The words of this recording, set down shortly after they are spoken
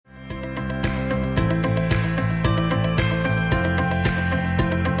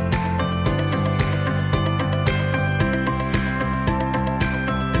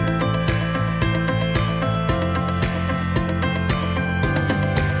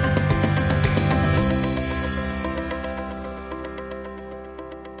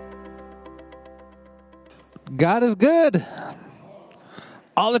God is good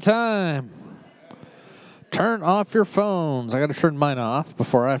all the time. Turn off your phones. I got to turn mine off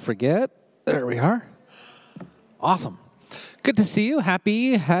before I forget. There we are. Awesome. Good to see you.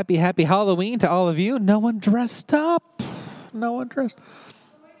 Happy Halloween to all of you. No one dressed up. No one dressed.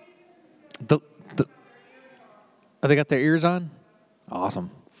 Oh, they got their ears on?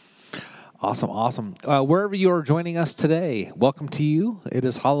 Awesome. Wherever you are joining us today, welcome to you. It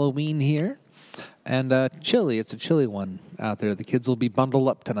is Halloween here. And chilly. It's a chilly one out there. The kids will be bundled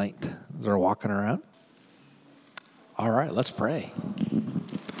up tonight as they're walking around. All right, let's pray.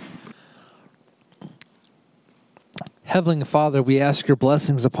 Heavenly Father, we ask your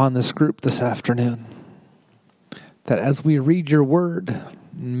blessings upon this group this afternoon. That as we read your word,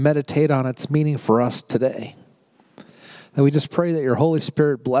 meditate on its meaning for us today, that we just pray that your Holy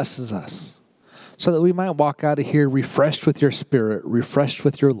Spirit blesses us so that we might walk out of here refreshed with your spirit, refreshed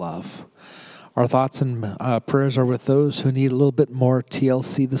with your love. Our thoughts and prayers are with those who need a little bit more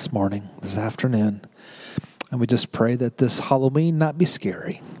TLC this afternoon. And we just pray that this Halloween not be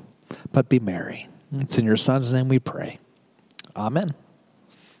scary, but be merry. It's in your Son's name we pray. Amen.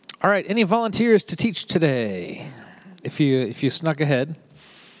 All right, any volunteers to teach today? If you snuck ahead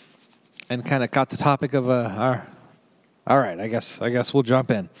and kind of caught the topic of all right, I guess we'll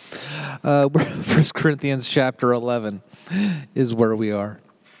jump in. 1 Corinthians chapter 11 is where we are.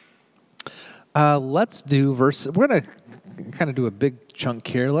 Let's do we're going to kind of do a big chunk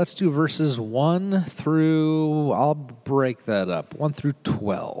here. Let's do verses 1 through, I'll break that up, 1 through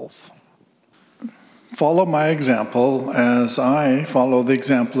 12. Follow my example as I follow the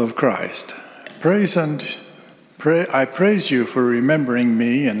example of Christ. I praise you for remembering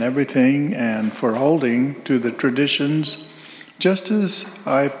me in everything and for holding to the traditions just as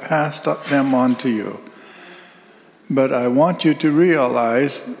I passed them on to you. But I want you to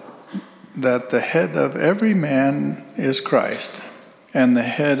realize that the head of every man is Christ, and the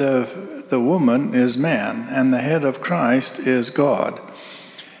head of the woman is man, and the head of Christ is God.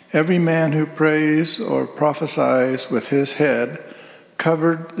 Every man who prays or prophesies with his head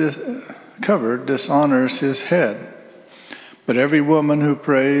covered dishonors his head. But every woman who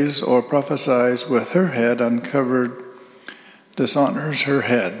prays or prophesies with her head uncovered dishonors her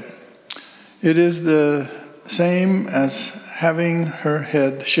head. It is the same as having her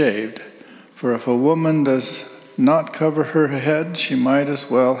head shaved. For if a woman does not cover her head, she might as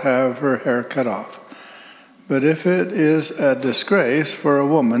well have her hair cut off. But if it is a disgrace for a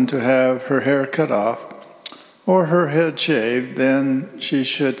woman to have her hair cut off or her head shaved, then she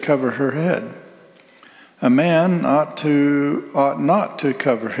should cover her head. A man ought not to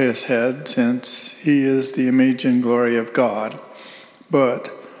cover his head, since he is the image and glory of God.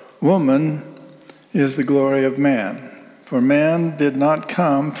 But woman is the glory of man. For man did not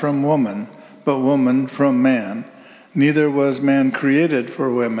come from woman, but woman from man. Neither was man created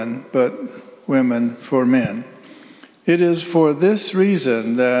for women, but women for men. It is for this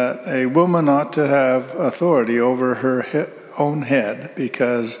reason that a woman ought to have authority over her own head,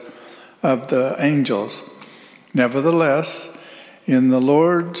 because of the angels. Nevertheless, in the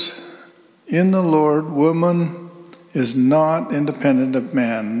Lord, woman is not independent of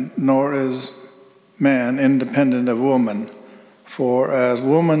man, nor is man independent of woman. For as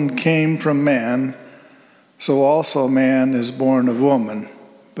woman came from man, so also man is born of woman.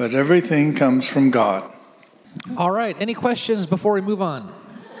 But everything comes from God. All right. Any questions before we move on?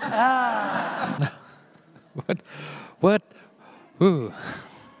 What? Ooh.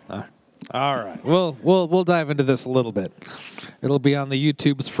 All right. We'll dive into this a little bit. It'll be on the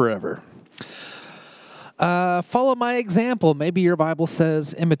YouTubes forever. Follow my example. Maybe your Bible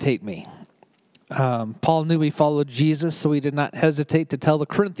says, imitate me. Paul knew he followed Jesus, so he did not hesitate to tell the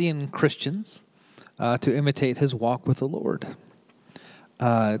Corinthian Christians to imitate his walk with the Lord.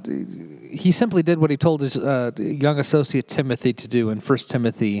 He simply did what he told his young associate Timothy to do in 1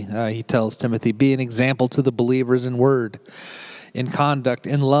 Timothy. He tells Timothy, be an example to the believers in word, in conduct,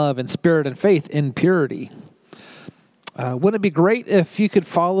 in love, in spirit, in faith, in purity. Wouldn't it be great if you could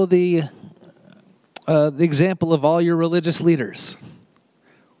follow the example of all your religious leaders?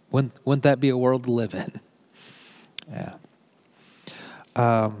 Wouldn't that be a world to live in? Yeah.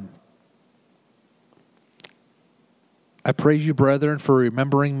 I praise you, brethren, for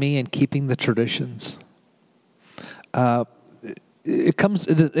remembering me and keeping the traditions.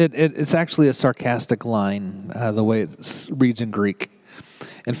 It's actually a sarcastic line, the way it reads in Greek.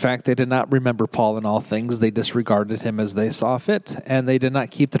 In fact, they did not remember Paul in all things. They disregarded him as they saw fit, and they did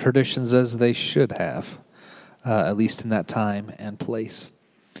not keep the traditions as they should have, at least in that time and place.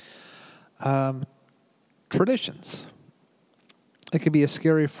 Traditions. It could be a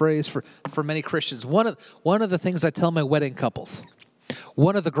scary phrase for many Christians. One of the things I tell my wedding couples,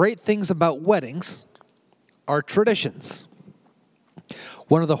 one of the great things about weddings are traditions.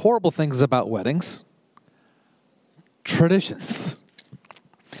 One of the horrible things about weddings, traditions.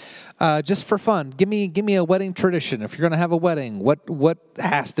 Just for fun, give me a wedding tradition. If you're going to have a wedding, what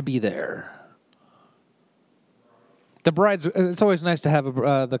has to be there? The brides. It's always nice to have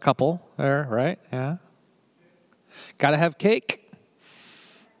the couple there, right? Yeah. Got to have cake.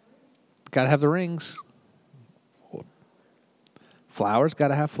 Got to have the rings. Flowers. Got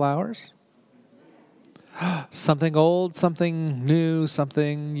to have flowers. Something old, something new,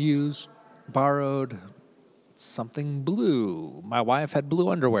 something used, borrowed. Something blue. My wife had blue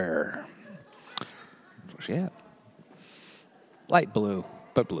underwear. That's what she had. Light blue,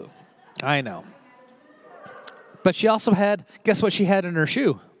 but blue. I know. But she also had, guess what she had in her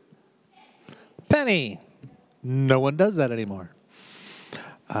shoe? Penny. No one does that anymore.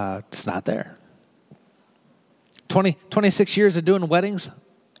 It's not there. 26 years of doing weddings,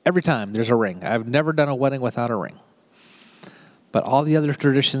 every time there's a ring. I've never done a wedding without a ring. But all the other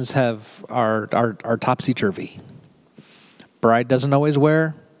traditions are topsy-turvy. Bride doesn't always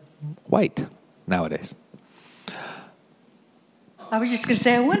wear white nowadays. I was just going to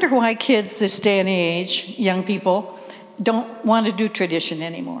say, I wonder why kids this day and age, young people, don't want to do tradition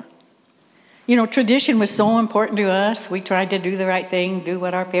anymore. You know, tradition was so important to us. We tried to do the right thing, do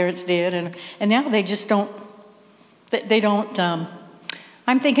what our parents did, and now they just don't. They don't.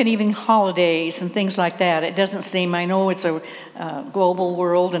 I'm thinking even holidays and things like that. It doesn't seem, I know it's a global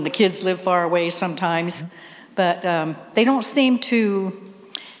world and the kids live far away sometimes, but they don't seem to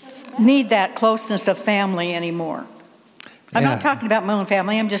need that closeness of family anymore. I'm not talking about my own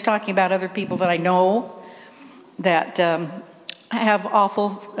family. I'm just talking about other people that I know that have awful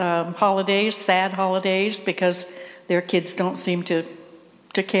holidays, sad holidays, because their kids don't seem to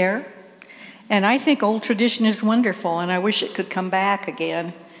care. And I think old tradition is wonderful, and I wish it could come back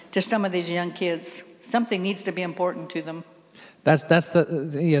again to some of these young kids. Something needs to be important to them. That's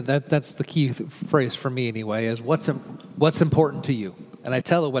the key phrase for me anyway. Is what's important to you? And I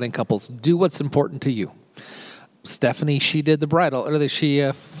tell the wedding couples, do what's important to you. Stephanie, she did the bridal, or she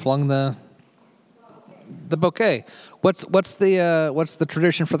flung the bouquet. What's the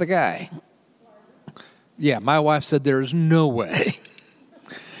tradition for the guy? Yeah, my wife said there is no way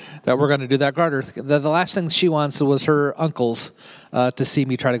that we're going to do that garter. The last thing she wants was her uncles to see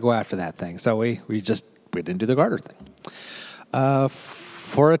me try to go after that thing. So we didn't do the garter thing.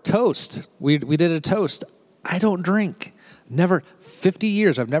 For a toast, we did a toast. I don't drink. Never. 50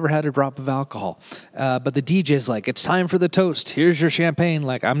 years, I've never had a drop of alcohol. But the DJ's like, it's time for the toast. Here's your champagne.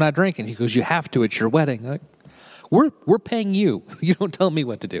 Like, I'm not drinking. He goes, you have to. It's your wedding. Like, we're paying you. You don't tell me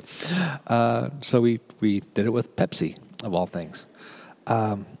what to do. So we did it with Pepsi, of all things.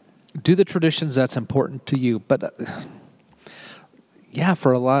 Do the traditions that's important to you. But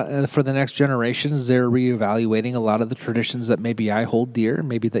for the next generations, they're reevaluating a lot of the traditions that maybe I hold dear,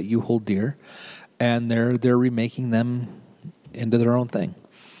 maybe that you hold dear, and they're remaking them into their own thing.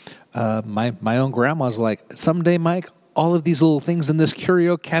 My own grandma's like, someday, Mike, all of these little things in this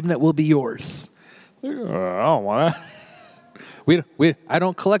curio cabinet will be yours. I don't want to. I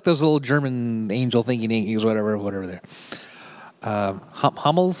don't collect those little German angel thingy-dinkies, whatever there.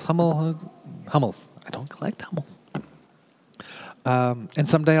 Hummels. I don't collect Hummels. And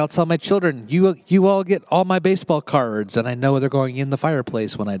someday I'll tell my children, you all get all my baseball cards, and I know they're going in the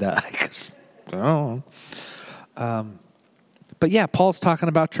fireplace when I die. But yeah, Paul's talking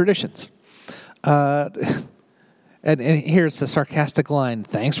about traditions. And here's a sarcastic line.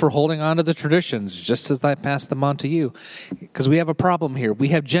 Thanks for holding on to the traditions, just as I pass them on to you. Because we have a problem here. We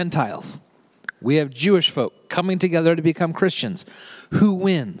have Gentiles. We have Jewish folk coming together to become Christians. Who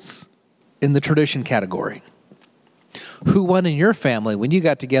wins in the tradition category? Who won in your family when you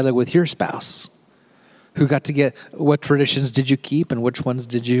got together with your spouse? What traditions did you keep and which ones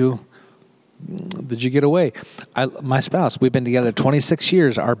did you get away? My spouse, we've been together 26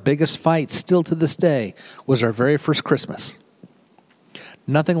 years. Our biggest fight still to this day was our very first Christmas.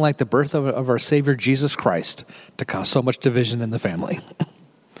 Nothing like the birth of our Savior Jesus Christ to cause so much division in the family.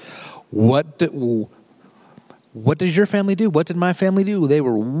 What does your family do? What did my family do? They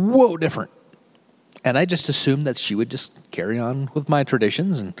were different. And I just assumed that she would just carry on with my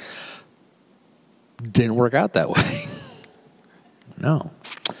traditions, and didn't work out that way. No.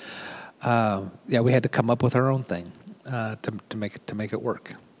 We had to come up with our own thing to make it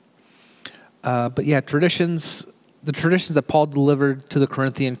work. But yeah, traditions. The traditions that Paul delivered to the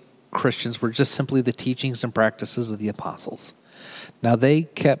Corinthian Christians were just simply the teachings and practices of the apostles. Now they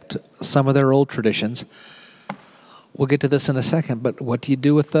kept some of their old traditions. we'll get to this in a second, but what do you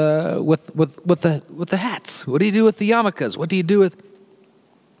do with the hats? What do you do with the yarmulkes? What do you do with...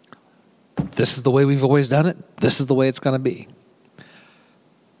 This is the way we've always done it. This is the way it's going to be.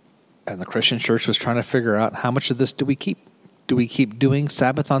 And the Christian church was trying to figure out, how much of this do we keep? Do we keep doing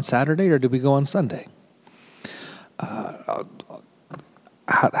Sabbath on Saturday, or do we go on Sunday? How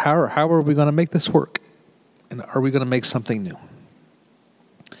are we going to make this work? And are we going to make something new?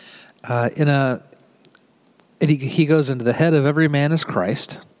 He goes into the head of every man is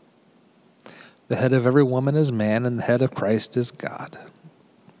Christ, the head of every woman is man, and the head of Christ is God.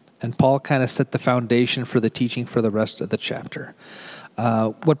 And Paul kind of set the foundation for the teaching for the rest of the chapter.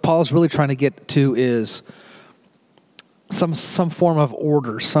 What Paul's really trying to get to is some form of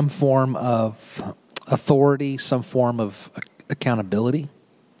order, some form of authority, some form of accountability.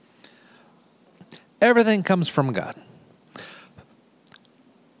 Everything comes from God.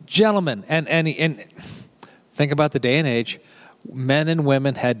 Gentlemen, and think about the day and age, men and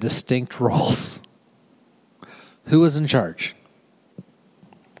women had distinct roles. Who was in charge?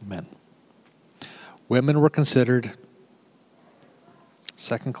 Men. Women were considered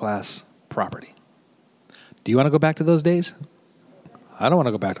second-class property. Do you want to go back to those days? I don't want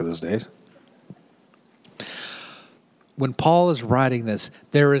to go back to those days. When Paul is writing this,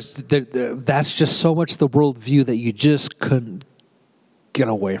 that's just so much the worldview that you just couldn't get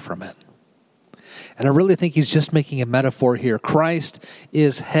away from it. And I really think he's just making a metaphor here. Christ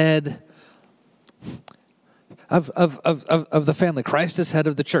is head of the family. Christ is head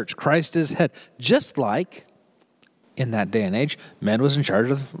of the church. Christ is head. Just like in that day and age, men was in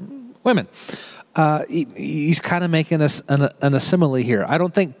charge of women. He's kind of making an simile here. I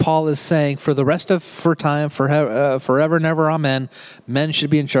don't think Paul is saying for time, forever and ever, amen, men should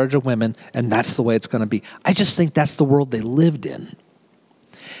be in charge of women, and that's the way it's going to be. I just think that's the world they lived in.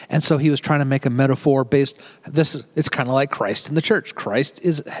 And so he was trying to make a metaphor based, it's kind of like Christ in the church. Christ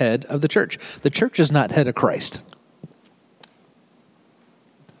is head of the church. The church is not head of Christ.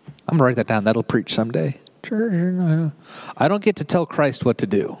 I'm going to write that down. That'll preach someday. I don't get to tell Christ what to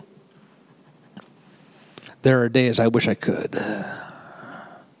do. There are days I wish I could.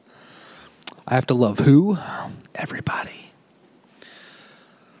 I have to love who? Everybody.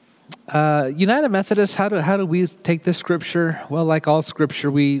 United Methodists, how do we take this scripture? Well, like all scripture,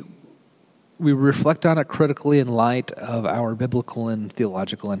 we reflect on it critically in light of our biblical and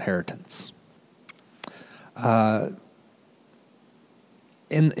theological inheritance. In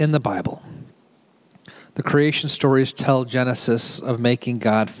the Bible, the creation stories tell Genesis of making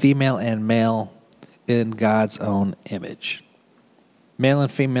God female and male in God's own image. Male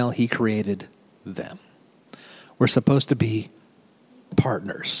and female, he created them. We're supposed to be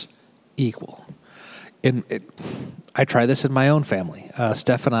partners. Equal. I try this in my own family.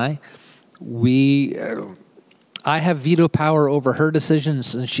 Steph and I have veto power over her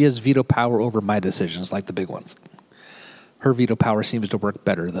decisions, and she has veto power over my decisions, like the big ones. Her veto power seems to work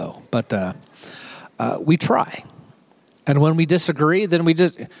better, though. But we try. And when we disagree, then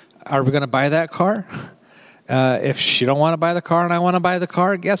are we going to buy that car? If she don't want to buy the car and I want to buy the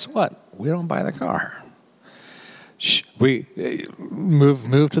car, guess what? We don't buy the car. We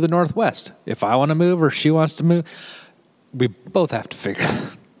move to the Northwest. If I want to move or she wants to move, we both have to figure it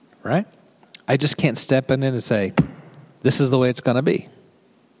out, right? I just can't step in and say, this is the way it's going to be.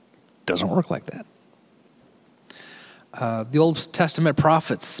 Doesn't work like that. The Old Testament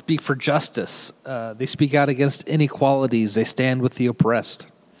prophets speak for justice. They speak out against inequalities. They stand with the oppressed.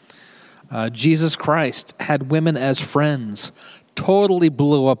 Jesus Christ had women as friends, totally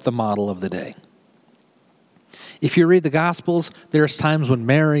blew up the model of the day. If you read the Gospels, there's times when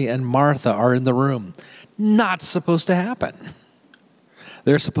Mary and Martha are in the room. Not supposed to happen.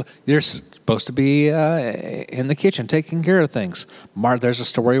 They're supposed to be in the kitchen taking care of things. There's a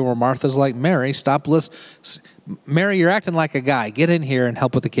story where Martha's like, Mary, stop listening. Mary, you're acting like a guy. Get in here and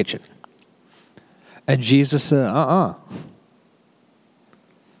help with the kitchen. And Jesus said,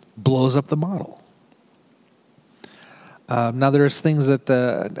 blows up the model. Now there's things that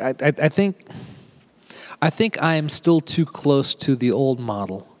I think I am still too close to the old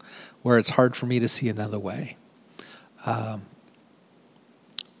model where it's hard for me to see another way. How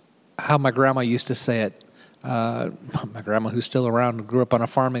my grandma used to say it, my grandma who's still around, grew up on a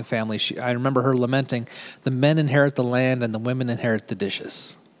farming family, I remember her lamenting, the men inherit the land and the women inherit the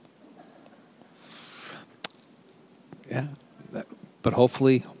dishes. Yeah, but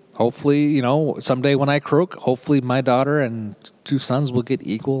hopefully, someday when I croak, hopefully my daughter and 2 sons will get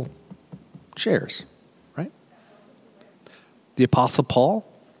equal shares. The Apostle Paul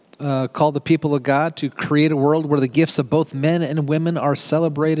called the people of God to create a world where the gifts of both men and women are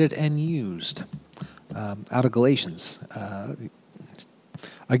celebrated and used. out of Galatians.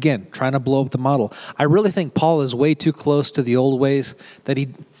 Again, trying to blow up the model. I really think Paul is way too close to the old ways that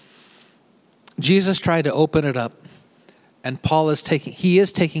Jesus tried to open it up, and Paul is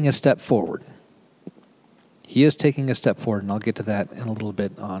taking a step forward. He is taking a step forward, and I'll get to that in a little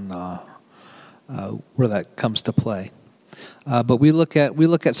bit on where that comes to play. But we look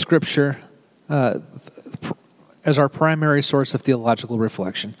at Scripture as our primary source of theological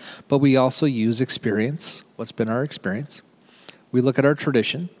reflection, but we also use experience. What's been our experience? We look at our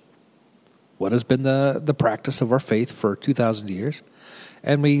tradition, what has been the practice of our faith for 2,000 years,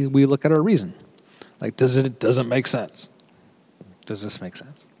 and we look at our reason. Like, does it make sense? Does this make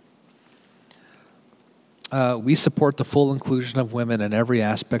sense? We support the full inclusion of women in every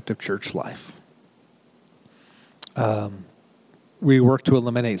aspect of church life. We work to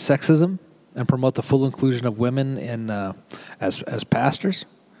eliminate sexism and promote the full inclusion of women in as pastors,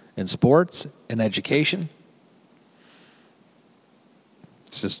 in sports, in education.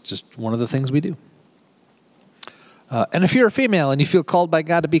 It's just one of the things we do. And if you're a female and you feel called by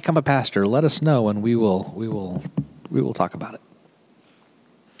God to become a pastor, let us know, and we will talk about it.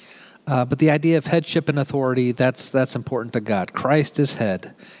 But the idea of headship and authority, that's important to God. Christ is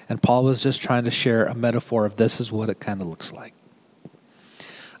head, and Paul was just trying to share a metaphor of this is what it kind of looks like.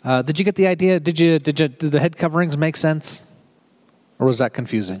 Did you get the idea? Did the head coverings make sense, or was that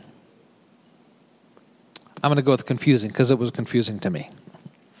confusing? I'm going to go with confusing because it was confusing to me.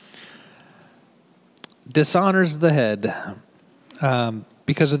 Dishonors the head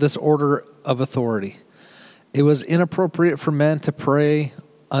because of this order of authority. It was inappropriate for men to pray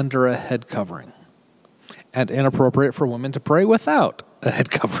under a head covering, and inappropriate for women to pray without a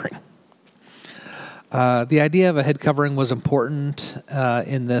head covering. The idea of a head covering was important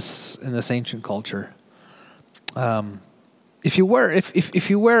in this ancient culture. If you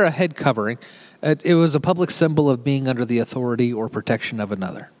wear a head covering, it was a public symbol of being under the authority or protection of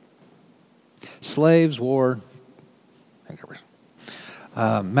another. Slaves wore head covers.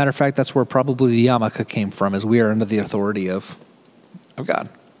 Matter of fact, that's where probably the yarmulke came from, as we are under the authority of God.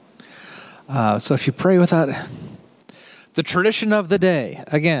 So if you pray without the tradition of the day,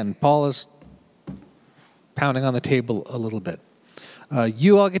 again, Paul is pounding on the table a little bit.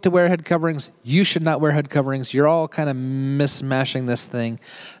 You all get to wear head coverings. You should not wear head coverings. You're all kind of mismashing this thing.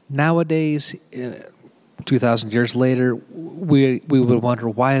 Nowadays, 2,000 years later, we would wonder,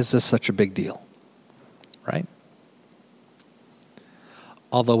 why is this such a big deal? Right?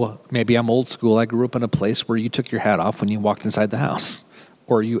 Although maybe I'm old school, I grew up in a place where you took your hat off when you walked inside the house.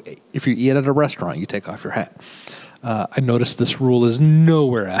 Or if you eat at a restaurant, you take off your hat. I noticed this rule is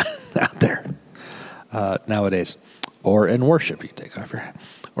nowhere out there nowadays. Or in worship, you take off your hat.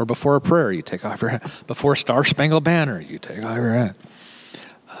 Or before a prayer, you take off your hat. Before Star Spangled Banner, you take off your hat.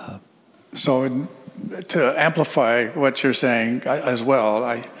 So to amplify what you're saying as well,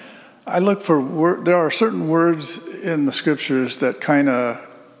 I look for there are certain words in the scriptures that kind of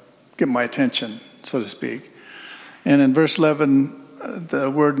get my attention, so to speak. And in verse 11, the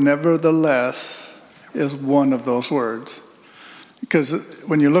word nevertheless is one of those words. Because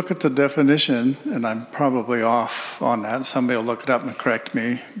when you look at the definition, and I'm probably off on that, somebody will look it up and correct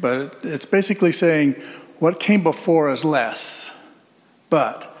me, but it's basically saying what came before is less,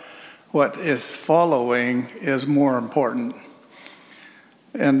 but what is following is more important.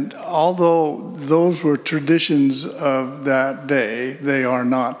 And although those were traditions of that day, they are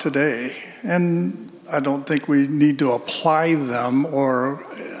not today. And I don't think we need to apply them or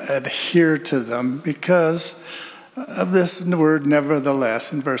adhere to them because of this word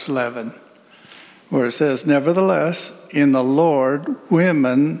nevertheless in verse 11, where it says, nevertheless, in the Lord,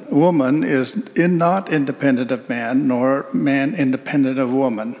 woman is not independent of man, nor man independent of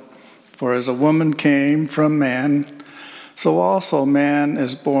woman. For as a woman came from man, so also man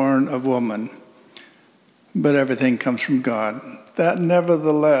is born of woman. But everything comes from God. That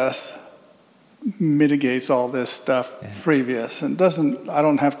nevertheless mitigates all this stuff previous. And I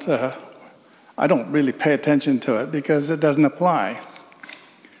don't really pay attention to it because it doesn't apply.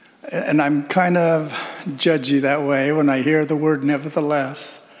 And I'm kind of judgy that way when I hear the word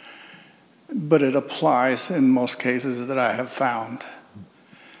nevertheless. But it applies in most cases that I have found.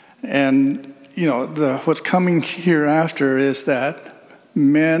 And, what's coming hereafter is that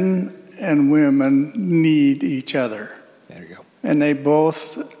men and women need each other. There you go. And they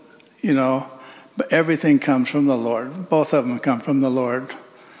both, but everything comes from the Lord. Both of them come from the Lord.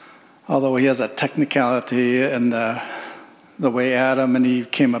 Although he has a technicality in the way Adam and Eve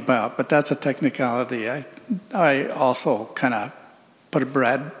came about. But that's a technicality I also kind of put a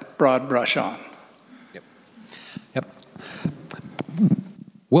broad brush on. Yep.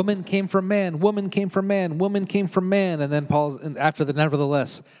 Woman came from man, woman came from man, woman came from man. And then after the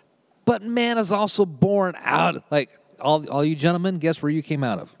nevertheless. But man is also born out, like all you gentlemen, guess where you came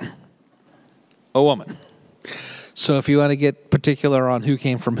out of? A woman. So if you want to get particular on who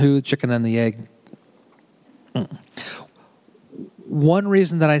came from who, chicken and the egg. One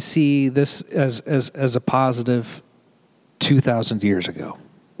reason that I see this as a positive 2,000 years ago.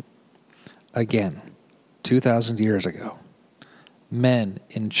 Again, 2,000 years ago. Men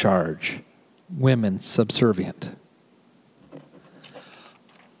in charge, women subservient.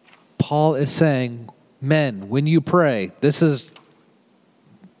 Paul is saying, men, when you pray, this is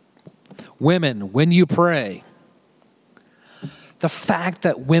women, when you pray. The fact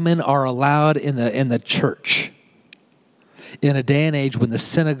that women are allowed in the church in a day and age when the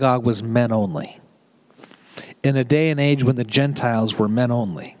synagogue was men only, in a day and age when the Gentiles were men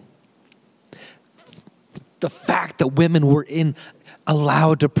only, the fact that women were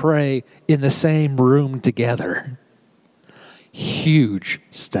allowed to pray in the same room together, huge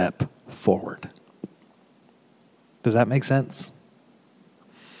step forward. Does that make sense?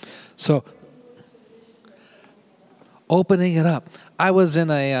 So, opening it up. I was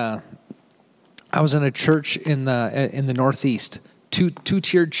in a church in the Northeast,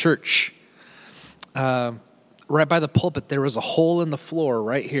 two-tiered church. Right by the pulpit, there was a hole in the floor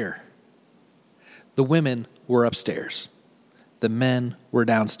right here. The women were upstairs. The men were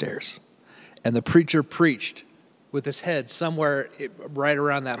downstairs. And the preacher preached with his head somewhere right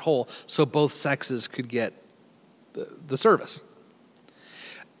around that hole so both sexes could get the service.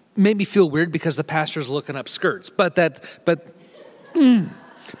 Made me feel weird because the pastor's looking up skirts. But the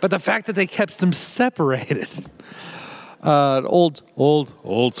fact that they kept them separated. Old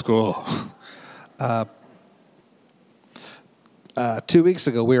school. 2 weeks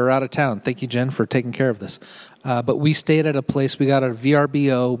ago, we were out of town. Thank you, Jen, for taking care of this. But we stayed at a place. We got a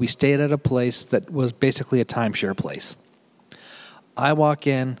VRBO. We stayed at a place that was basically a timeshare place. I walk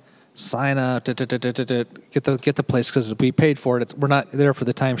in, sign up, get the place because we paid for it. We're not there for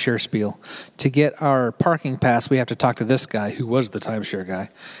the timeshare spiel. To get our parking pass, we have to talk to this guy who was the timeshare guy. And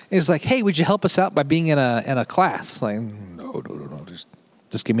he's like, "Hey, would you help us out by being in a class?" Like, no,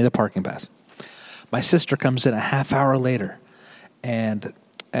 just give me the parking pass. My sister comes in a half hour later. And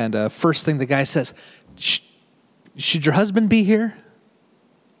first thing the guy says, "Should your husband be here?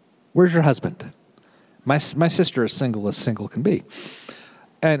 Where's your husband?" My sister is single as single can be.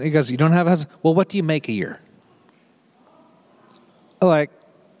 And he goes, "You don't have a husband? Well, what do you make a year?" Like,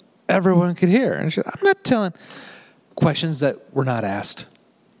 everyone could hear. And she, I'm not telling questions that were not asked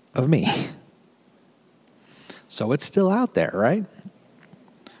of me. So it's still out there, right?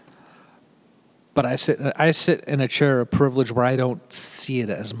 But I sit in a chair of privilege where I don't see it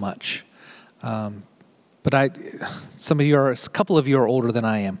as much. But a couple of you are older than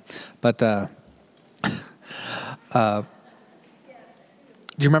I am. But do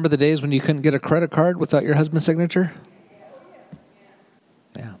you remember the days when you couldn't get a credit card without your husband's signature?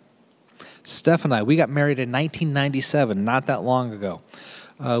 Yeah. Steph and I, we got married in 1997, not that long ago.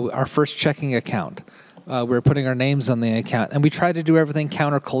 Our first checking account. We were putting our names on the account, and we tried to do everything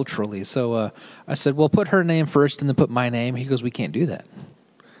counterculturally. So I said, "Well, put her name first and then put my name." He goes, "We can't do that.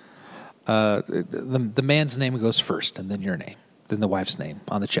 The man's name goes first, and then your name, then the wife's name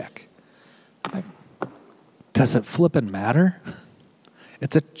on the check." Like, does it flippin' matter?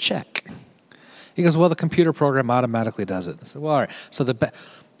 It's a check. He goes, "Well, the computer program automatically does it." I said, "Well, all right. So the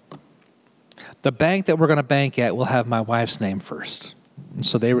bank that we're going to bank at will have my wife's name first."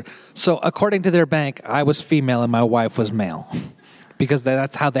 So according to their bank, I was female and my wife was male, because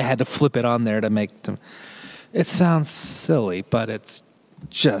that's how they had to flip it on there to make them. It sounds silly, but it's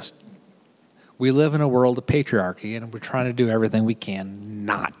just, we live in a world of patriarchy, and we're trying to do everything we can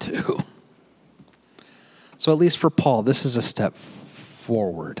not to. So at least for Paul, this is a step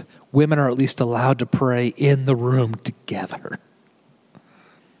forward. Women are at least allowed to pray in the room together.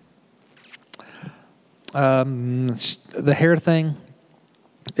 The hair thing.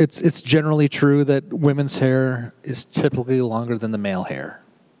 It's generally true that women's hair is typically longer than the male hair.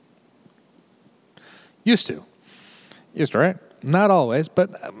 Used to, right? Not always, but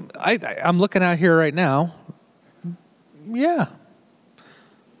I'm looking out here right now. Yeah.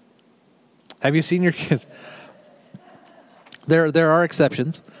 Have you seen your kids? There are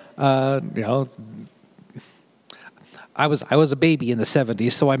exceptions. I was a baby in the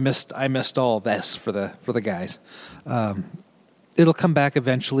 70s, so I missed all of this for the guys. It'll come back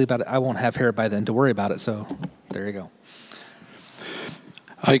eventually, but I won't have hair by then to worry about it. So there you go.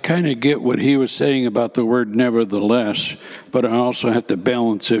 I kind of get what he was saying about the word nevertheless, but I also have to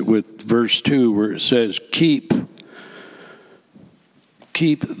balance it with verse 2 where it says keep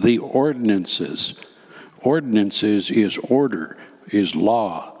keep the ordinances. Ordinances is order, is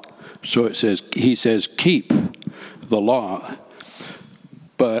law. So he says, keep the law.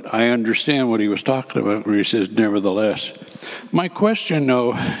 But I understand what he was talking about where he says, nevertheless. My question,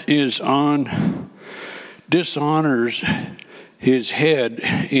 though, is on dishonors his head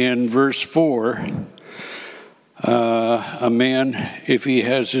in verse 4. A man, if he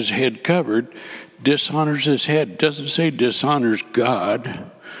has his head covered, dishonors his head. Doesn't say dishonors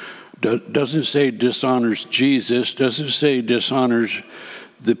God. Doesn't say dishonors Jesus. Doesn't say dishonors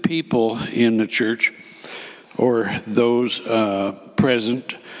the people in the church or those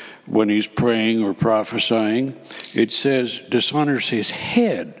present when he's praying or prophesying. It says dishonors his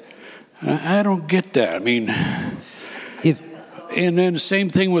head. I don't get that. I mean, and then same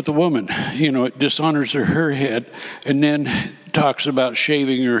thing with the woman. You know, it dishonors her head and then talks about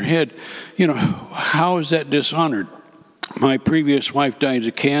shaving her head. You know, how is that dishonored? My previous wife died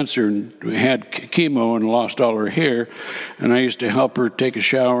of cancer and had chemo and lost all her hair. And I used to help her take a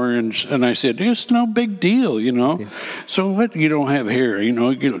shower. And I said, it's no big deal, you know. Yeah. So what? You don't have hair, you know.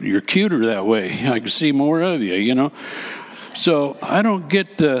 You're cuter that way. I can see more of you, you know. So I don't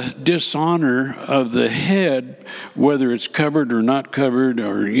get the dishonor of the head, whether it's covered or not covered,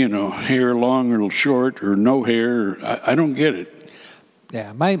 or, you know, hair long or short or no hair. I don't get it.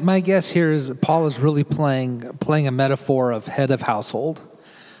 Yeah, my guess here is that Paul is really playing a metaphor of head of household.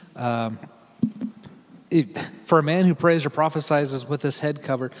 For a man who prays or prophesies with his head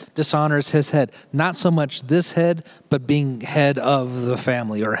covered, dishonors his head. Not so much this head, but being head of the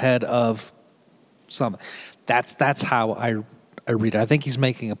family or head of something. That's how I read it. I think he's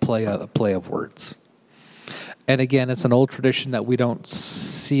making a play of words. And again, it's an old tradition that we don't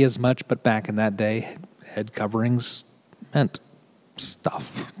see as much, but back in that day, head coverings meant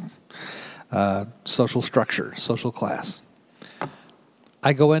stuff, social structure, social class.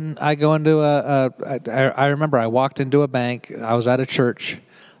 I remember I walked into a bank. I was at a church.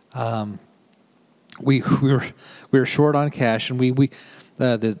 We were short on cash, and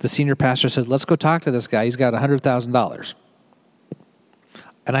the senior pastor said, "Let's go talk to this guy. He's got $100,000."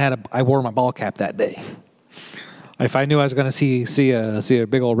 And I wore my ball cap that day. If I knew I was going to see a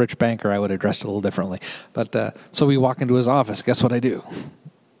big old rich banker, I would have dressed a little differently. But so we walk into his office. Guess what I do?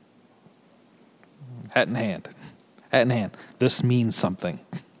 Hat in hand. This means something,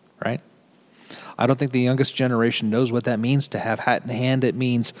 right? I don't think the youngest generation knows what that means to have hat in hand. It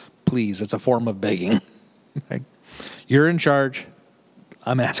means please. It's a form of begging. Right? You're in charge.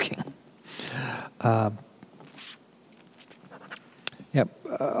 I'm asking. All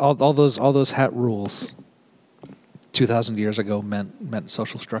those hat rules 2,000 years ago meant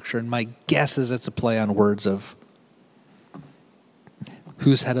social structure, and my guess is it's a play on words of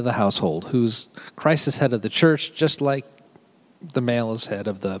who's head of the household, who's Christ is head of the church, just like the male is head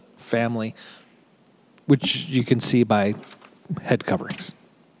of the family, which you can see by head coverings.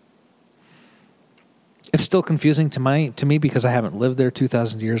 It's still confusing to me because I haven't lived there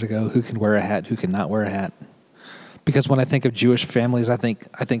 2,000 years ago. Who can wear a hat? Who cannot wear a hat? Because when I think of Jewish families, I think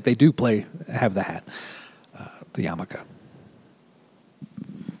they do have the hat, the yarmulke.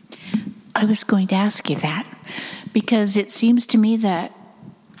 I was going to ask you that because it seems to me that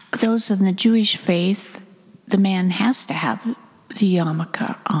those in the Jewish faith, the man has to have the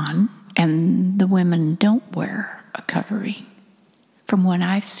yarmulke on, and the women don't wear a covering, from what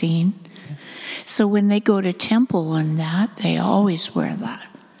I've seen. So when they go to temple and that, they always wear that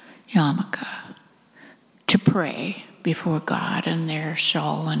yarmulke to pray before God and their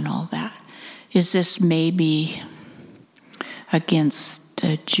shawl and all that. Is this maybe against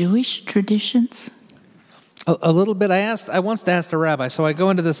the Jewish traditions? A little bit. I once asked a rabbi. So I go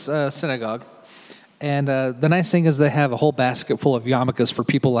into this synagogue, and the nice thing is they have a whole basket full of yarmulkes for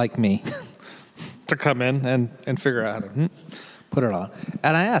people like me to come in and figure out how to put it on.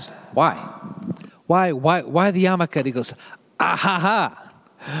 And I asked, why the yarmulke? And he goes,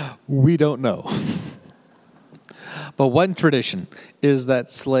 we don't know. But one tradition is that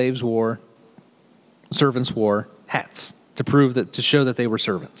servants wore hats to show that they were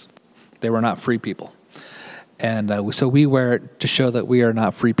servants. They were not free people. And so we wear it to show that we are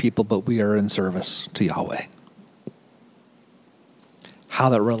not free people, but we are in service to Yahweh. How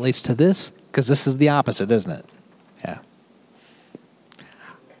that relates to this? Because this is the opposite, isn't it? Yeah.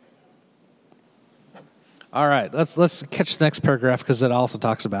 All right, let's catch the next paragraph because it also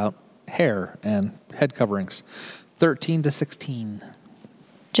talks about hair and head coverings. 13 to 16.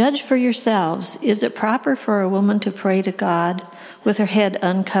 Judge for yourselves. Is it proper for a woman to pray to God with her head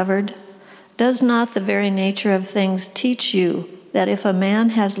uncovered? Does not the very nature of things teach you that if a man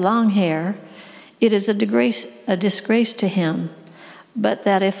has long hair, it is a disgrace to him, but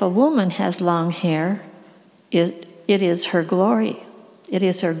that if a woman has long hair, it is her glory. It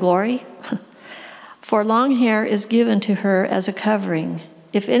is her glory. For long hair is given to her as a covering.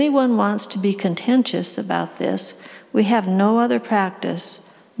 If anyone wants to be contentious about this, we have no other practice,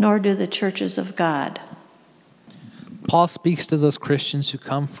 nor do the churches of God. Paul speaks to those Christians who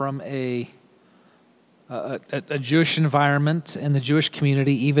come from a Jewish environment. In the Jewish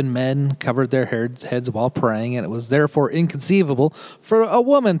community, even men covered their heads while praying, and it was therefore inconceivable for a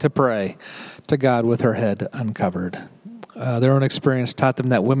woman to pray to God with her head uncovered. Their own experience taught them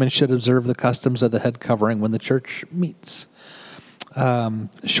that women should observe the customs of the head covering when the church meets.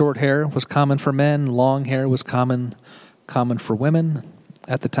 Short hair was common for men. Long hair was common for women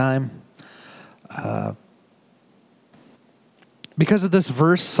at the time. Because of this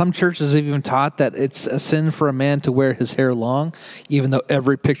verse, some churches have even taught that it's a sin for a man to wear his hair long, even though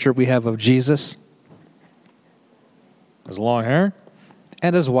every picture we have of Jesus has long hair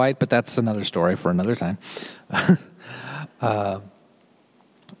and is white, but that's another story for another time. But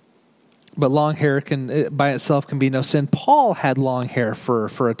long hair by itself can be no sin. Paul had long hair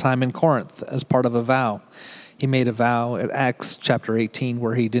for a time in Corinth as part of a vow. He made a vow at Acts chapter 18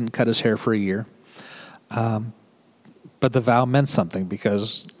 where he didn't cut his hair for a year. But the vow meant something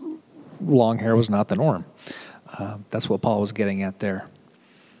because long hair was not the norm. That's what Paul was getting at there.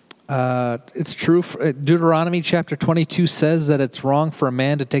 It's true. Deuteronomy chapter 22 says that it's wrong for a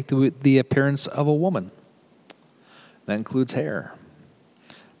man to take the appearance of a woman. That includes hair.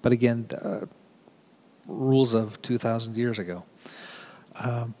 But again, rules of 2,000 years ago.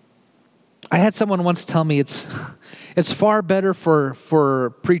 I had someone once tell me it's far better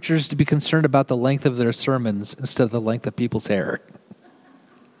for preachers to be concerned about the length of their sermons instead of the length of people's hair.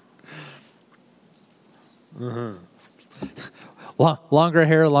 Mm-hmm. Longer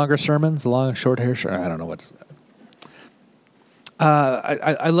hair, longer sermons, short hair. I don't know what's.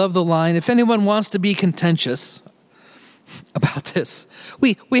 I love the line. If anyone wants to be contentious about this,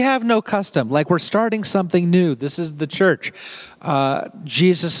 we have no custom. Like we're starting something new. This is the church.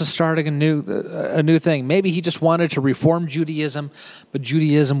 Jesus is starting a new thing. Maybe he just wanted to reform Judaism, but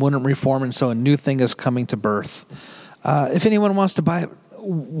Judaism wouldn't reform, and so a new thing is coming to birth. If anyone wants to buy it,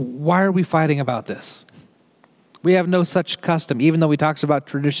 why are we fighting about this? We have no such custom, even though we talks about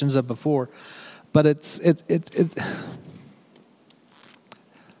traditions of before. But it's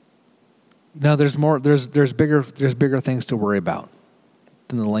no, there's more. There's bigger things to worry about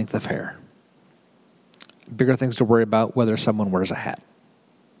than the length of hair. Bigger things to worry about whether someone wears a hat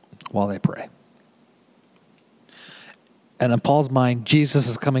while they pray. And in Paul's mind, Jesus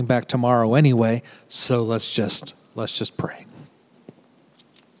is coming back tomorrow anyway, so let's just pray.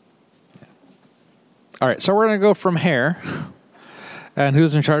 All right, so we're going to go from hair and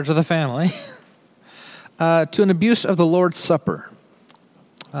who's in charge of the family to an abuse of the Lord's Supper.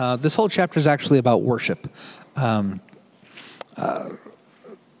 This whole chapter is actually about worship.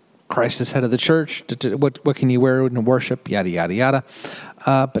 Christ is head of the church. What can you wear in worship? Yada, yada, yada.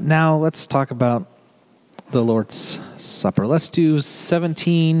 But now let's talk about the Lord's Supper. Let's do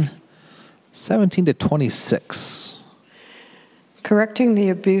 17 to 26. Correcting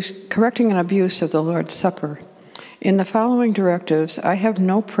an abuse of the Lord's Supper. In the following directives, I have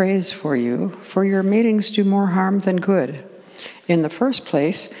no praise for you, for your meetings do more harm than good. In the first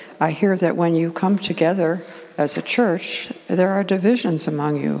place, I hear that when you come together as a church, there are divisions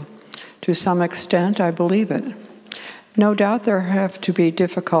among you. To some extent, I believe it. No doubt there have to be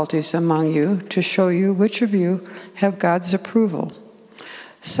difficulties among you to show you which of you have God's approval.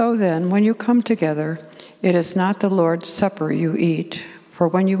 So then, when you come together, it is not the Lord's Supper you eat, for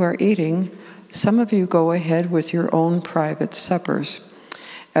when you are eating, some of you go ahead with your own private suppers.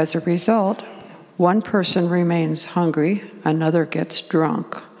 As a result, one person remains hungry, another gets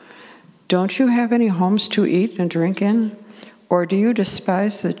drunk. Don't you have any homes to eat and drink in? Or do you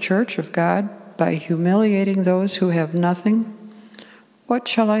despise the church of God by humiliating those who have nothing? What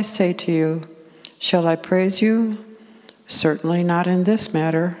shall I say to you? Shall I praise you? Certainly not in this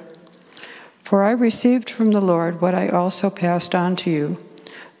matter. For I received from the Lord what I also passed on to you.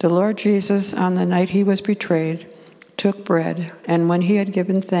 The Lord Jesus, on the night he was betrayed, took bread, and when he had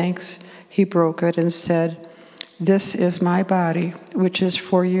given thanks, he broke it and said, "This is my body, which is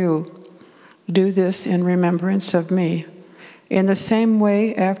for you. Do this in remembrance of me." In the same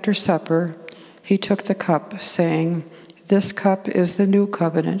way, after supper, he took the cup, saying, "This cup is the new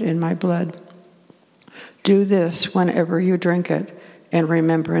covenant in my blood. Do this whenever you drink it in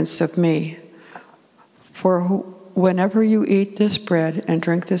remembrance of me. For whenever you eat this bread and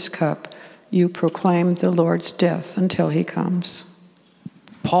drink this cup, you proclaim the Lord's death until he comes."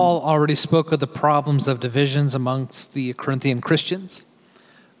 Paul already spoke of the problems of divisions amongst the Corinthian Christians.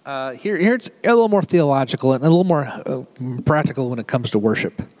 Here it's a little more theological and a little more practical when it comes to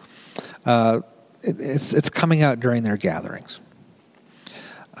worship. It's coming out during their gatherings.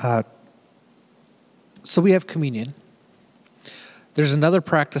 So we have communion. There's another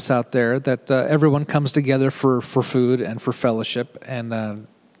practice out there that everyone comes together for food and for fellowship. And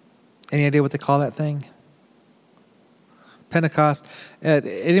any idea what they call that thing? Pentecost.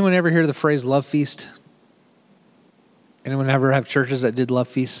 Anyone ever hear the phrase love feast? Anyone ever have churches that did love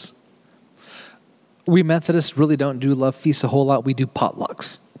feasts? We Methodists really don't do love feasts a whole lot. We do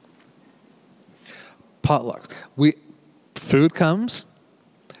potlucks. Food comes,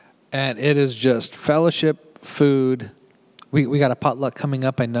 and it is just fellowship, food. We got a potluck coming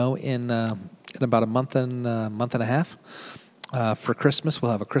up, I know, in about a month and a half. For Christmas,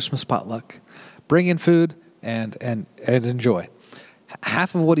 we'll have a Christmas potluck. Bring in food and enjoy.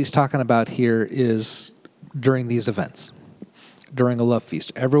 Half of what he's talking about here is during these events, during a love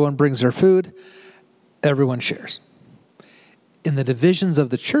feast. Everyone brings their food, everyone shares. In the divisions of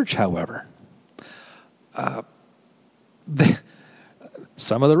the church, however,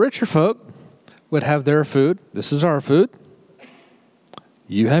 some of the richer folk would have their food. This is our food.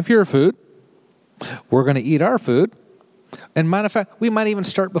 You have your food. We're going to eat our food. And matter of fact, we might even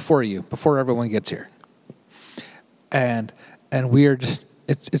start before you, before everyone gets here. And we are just,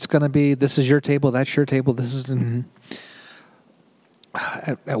 it's going to be, this is your table, that's your table, this is...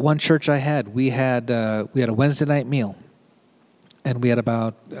 At one church I had, we had a Wednesday night meal. And we had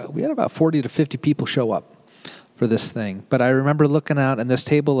about 40 to 50 people show up for this thing. But I remember looking out and this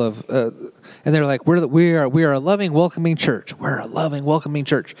table of, and they're like, we are a loving, welcoming church. We're a loving, welcoming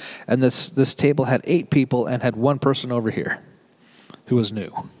church. And this table had 8 people and had one person over here who was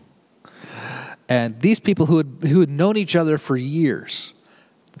new. And these people who had known each other for years,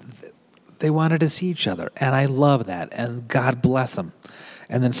 they wanted to see each other. And I love that. And God bless them.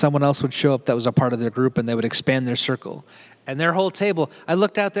 And then someone else would show up that was a part of their group and they would expand their circle. And their whole table, I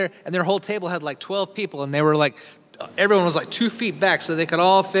looked out there, and their whole table had like 12 people, and they were like, everyone was like 2 feet back so they could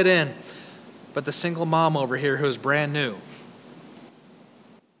all fit in. But the single mom over here who was brand new.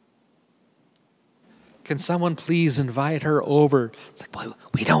 Can someone please invite her over? It's like, well,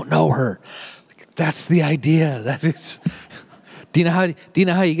 we don't know her. That's the idea. That is. Do you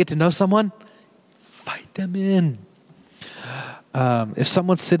know how you get to know someone? Invite them in. If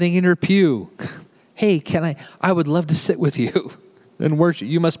someone's sitting in your pew, hey, I would love to sit with you and worship.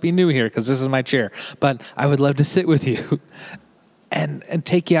 You must be new here because this is my chair, but I would love to sit with you and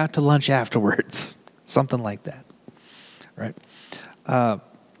take you out to lunch afterwards. Something like that, right?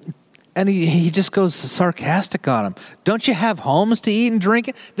 And he just goes sarcastic on him. Don't you have homes to eat and drink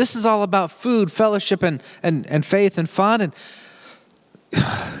in? This is all about food, fellowship, and faith and fun. And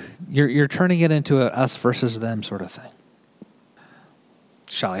you're turning it into a us versus them sort of thing.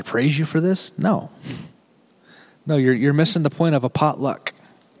 Shall I praise you for this? No, you're missing the point of a potluck.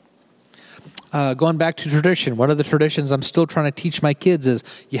 Going back to tradition, one of the traditions I'm still trying to teach my kids is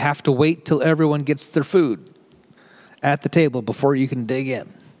you have to wait till everyone gets their food at the table before you can dig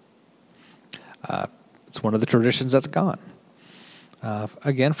in. It's one of the traditions that's gone.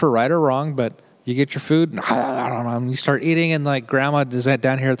 Again, for right or wrong, but you get your food, and I don't know, and you start eating, and like grandma is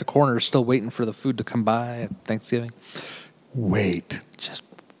down here at the corner still waiting for the food to come by at Thanksgiving. Just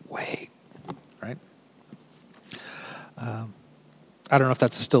wait, right? I don't know if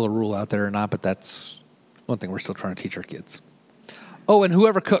that's still a rule out there or not, but that's one thing we're still trying to teach our kids. Oh, and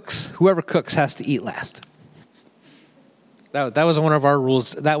whoever cooks has to eat last. That was one of our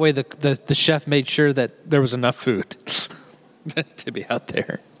rules. That way the chef made sure that there was enough food to be out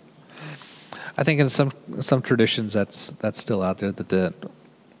there. I think in some traditions that's still out there.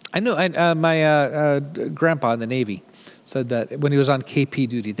 My grandpa in the Navy said that when he was on KP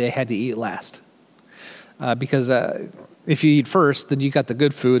duty, they had to eat last. Because if you eat first, then you got the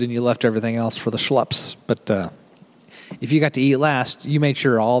good food and you left everything else for the schlups. But if you got to eat last, you made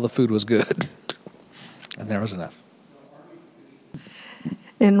sure all the food was good. And there was enough.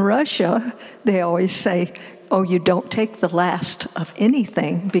 In Russia, they always say, oh, you don't take the last of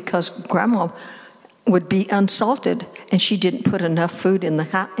anything because Grandma would be unsalted and she didn't put enough food in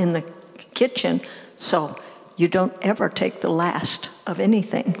the kitchen, so you don't ever take the last of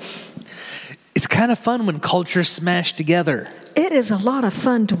anything. It's kind of fun when cultures smash together. It is a lot of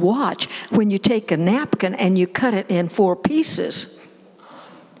fun to watch when you take a napkin and you cut it in 4 pieces.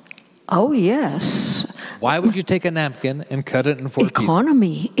 Oh, yes. Why would you take a napkin and cut it in 4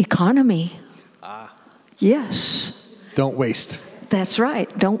 pieces? Economy. Yes. Don't waste. That's right.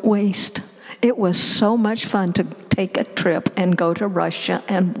 Don't waste. It was so much fun to take a trip and go to Russia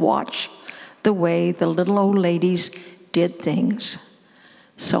and watch the way the little old ladies did things.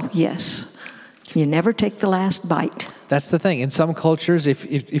 So yes, you never take the last bite. That's the thing. In some cultures,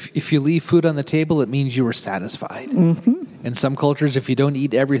 if you leave food on the table, it means you were satisfied. Mm-hmm. In some cultures, if you don't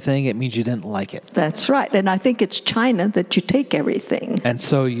eat everything, it means you didn't like it. That's right. And I think it's China that you take everything. And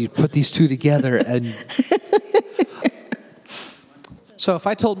so you put these two together and... So if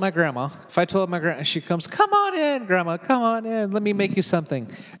I told my grandma, she comes, come on in, Grandma, come on in, let me make you something.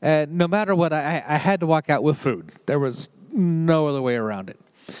 And no matter what, I had to walk out with food. There was no other way around it.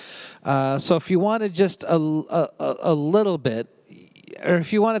 So if you wanted just a little bit, or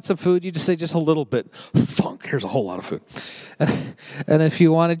if you wanted some food, you just say just a little bit. Thunk, here's a whole lot of food. And if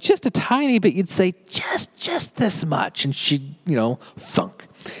you wanted just a tiny bit, you'd say just this much. And she'd, thunk.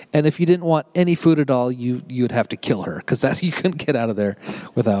 And if you didn't want any food at all, you'd have to kill her because that you couldn't get out of there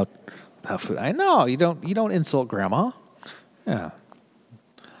without food. I know you don't insult Grandma. Yeah,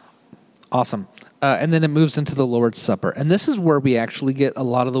 awesome. And then it moves into the Lord's Supper, and this is where we actually get a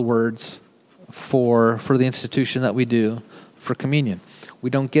lot of the words for the institution that we do for communion.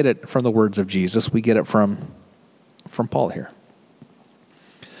 We don't get it from the words of Jesus; we get it from Paul here.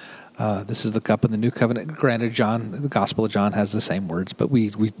 This is the cup of the new covenant. Granted, the Gospel of John has the same words, but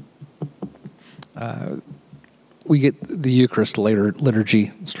we get the Eucharist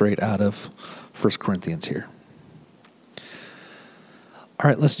liturgy straight out of 1 Corinthians here. All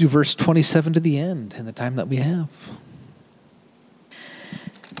right, let's do verse 27 to the end in the time that we have.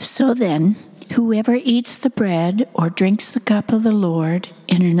 So then, whoever eats the bread or drinks the cup of the Lord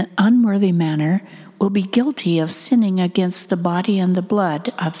in an unworthy manner will be guilty of sinning against the body and the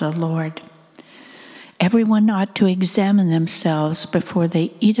blood of the Lord. Everyone ought to examine themselves before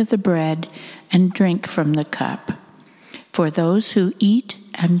they eat of the bread and drink from the cup. For those who eat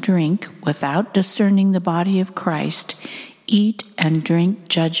and drink without discerning the body of Christ eat and drink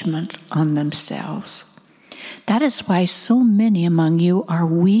judgment on themselves. That is why so many among you are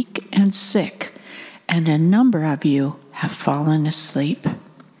weak and sick, and a number of you have fallen asleep.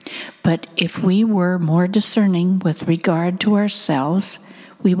 But if we were more discerning with regard to ourselves,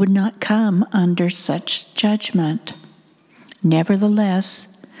 we would not come under such judgment. Nevertheless,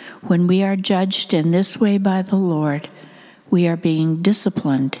 when we are judged in this way by the Lord, we are being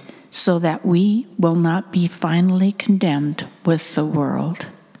disciplined so that we will not be finally condemned with the world.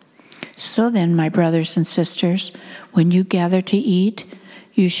 So then, my brothers and sisters, when you gather to eat,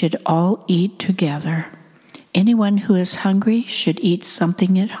 you should all eat together. Anyone who is hungry should eat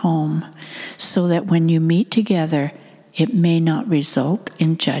something at home, so that when you meet together, it may not result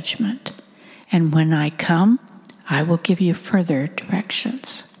in judgment. And when I come, I will give you further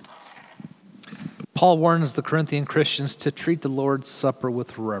directions. Paul warns the Corinthian Christians to treat the Lord's Supper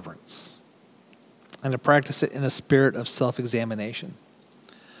with reverence and to practice it in a spirit of self-examination.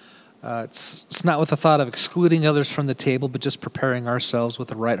 It's not with the thought of excluding others from the table, but just preparing ourselves with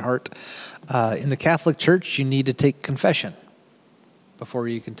the right heart. In the Catholic Church, you need to take confession before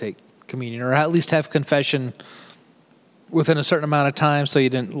you can take communion, or at least have confession within a certain amount of time so you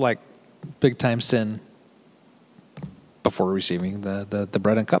didn't big time sin before receiving the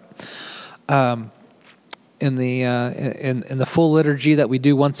bread and cup. In the full liturgy that we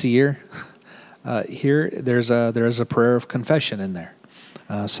do once a year, here there's a prayer of confession in there.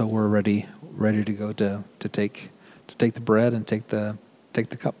 So we're ready to go to take the bread and take the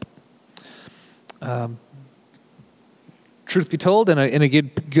cup. Truth be told, in a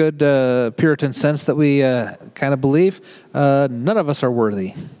good Puritan sense that we kind of believe, none of us are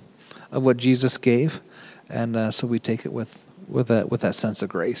worthy of what Jesus gave, and so we take it with that sense of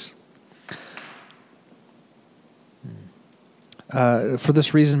grace. For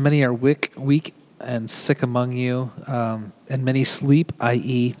this reason, many are weak and sick among you, and many sleep,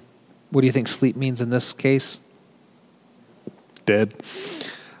 i.e., what do you think sleep means in this case? Dead.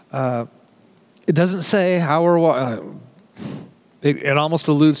 It doesn't say how or it almost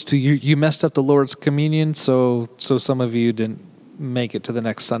alludes to you messed up the Lord's communion, so some of you didn't make it to the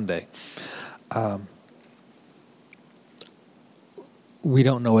next Sunday. We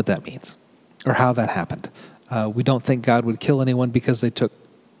don't know what that means or how that happened. We don't think God would kill anyone because they took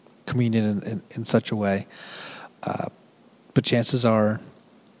communion in such a way. But chances are,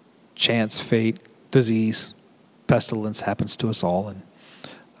 chance, fate, disease, pestilence happens to us all, and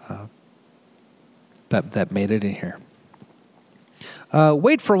that made it in here.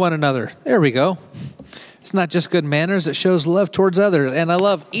 Wait for one another. There we go. It's not just good manners, it shows love towards others. And I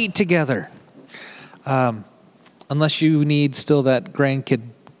love eat together. Unless you need still that grandkid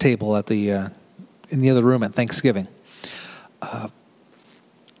table at in the other room at Thanksgiving.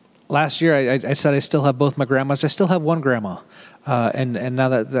 last year, I said I still have both my grandmas. I still have one grandma, and now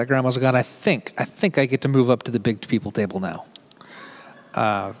that grandma's gone, I think I get to move up to the big people table now.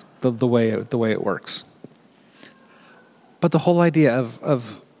 The way it works. But the whole idea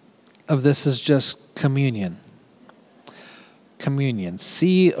of this is just communion. Communion.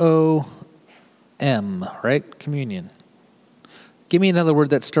 COM, right? Communion. Give me another word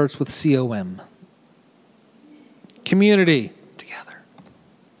that starts with COM. Community. Together.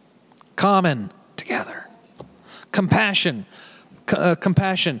 Common. Together. Compassion.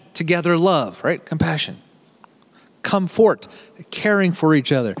 Compassion. Together. Love. Right? Compassion. Comfort. Caring for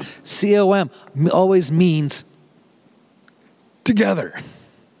each other. COM always means together.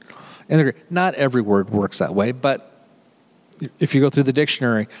 And not every word works that way, but if you go through the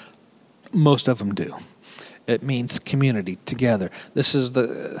dictionary, most of them do. It means community, together.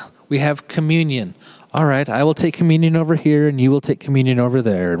 We have communion. All right, I will take communion over here, and you will take communion over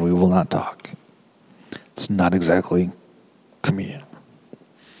there, and we will not talk. It's not exactly communion.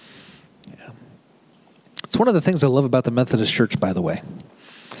 Yeah. It's one of the things I love about the Methodist Church, by the way,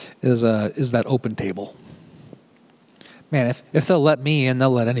 is that open table. Man, if they'll let me in, they'll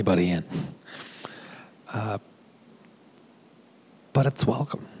let anybody in. But it's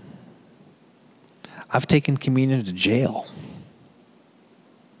welcome. I've taken communion to jail.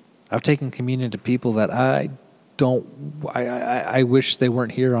 I've taken communion to people that I wish they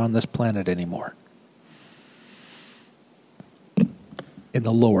weren't here on this planet anymore. In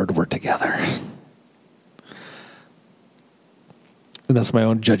the Lord, we're together. And that's my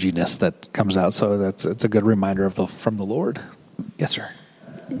own judginess that comes out. So it's a good reminder from the Lord. Yes, sir.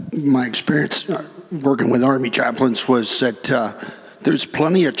 My experience working with Army chaplains was that there's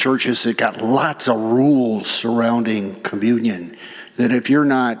plenty of churches that got lots of rules surrounding communion. That if your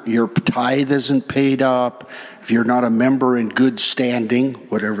tithe isn't paid up, if you're not a member in good standing,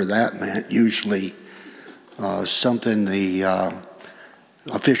 whatever that meant, usually something the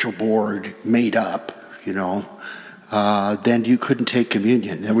official board made up, then you couldn't take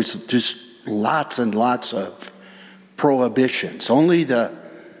communion. There was just lots and lots of prohibitions. Only the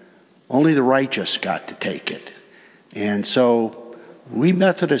righteous got to take it. And so we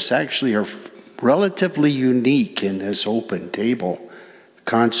Methodists actually are relatively unique in this open table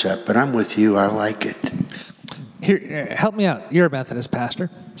concept, but I'm with you. I like it. Here, help me out. You're a Methodist pastor.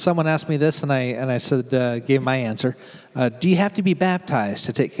 Someone asked me this, and I said, gave my answer. Do you have to be baptized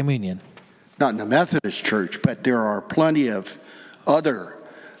to take communion? Not in the Methodist Church, but there are plenty of other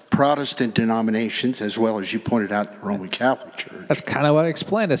Protestant denominations, as well as you pointed out, the Roman Catholic Church. That's kind of what I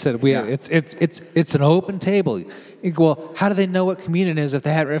explained. I said it's an open table. You go, well, how do they know what communion is if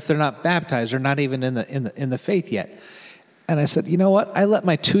they're not baptized or not even in the faith yet? And I said, you know what? I let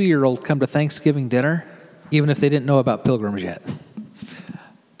my 2-year-old come to Thanksgiving dinner, even if they didn't know about pilgrims yet,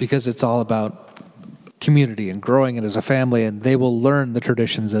 because it's all about community and growing it as a family, and they will learn the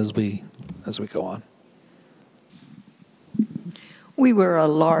traditions as we go on. We were a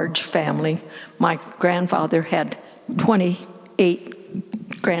large family. My grandfather had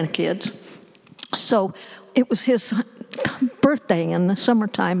 28 grandkids. So it was his birthday in the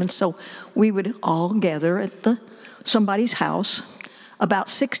summertime, and so we would all gather at somebody's house, about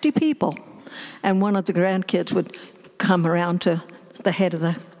 60 people. And one of the grandkids would come around to the head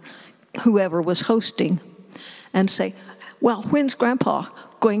of whoever was hosting and say, well, when's Grandpa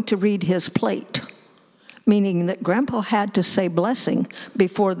going to read his plate? Meaning that Grandpa had to say blessing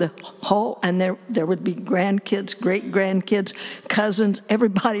before the whole, and there would be grandkids, great-grandkids, cousins,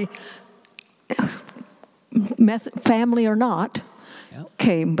 everybody, family or not,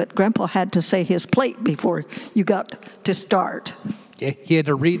 came, but Grandpa had to say his plate before you got to start. Yeah, he had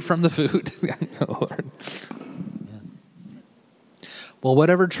to read from the food. Lord. Well,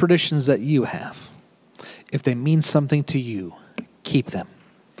 whatever traditions that you have, if they mean something to you, keep them.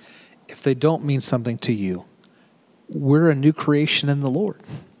 If they don't mean something to you, we're a new creation in the Lord.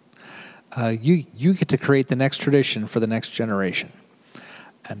 You get to create the next tradition for the next generation.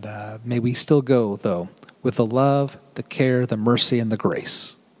 And may we still go, though, with the love, the care, the mercy, and the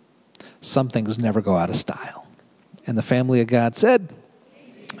grace. Some things never go out of style. And the family of God said,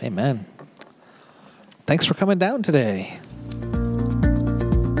 Amen. Thanks for coming down today.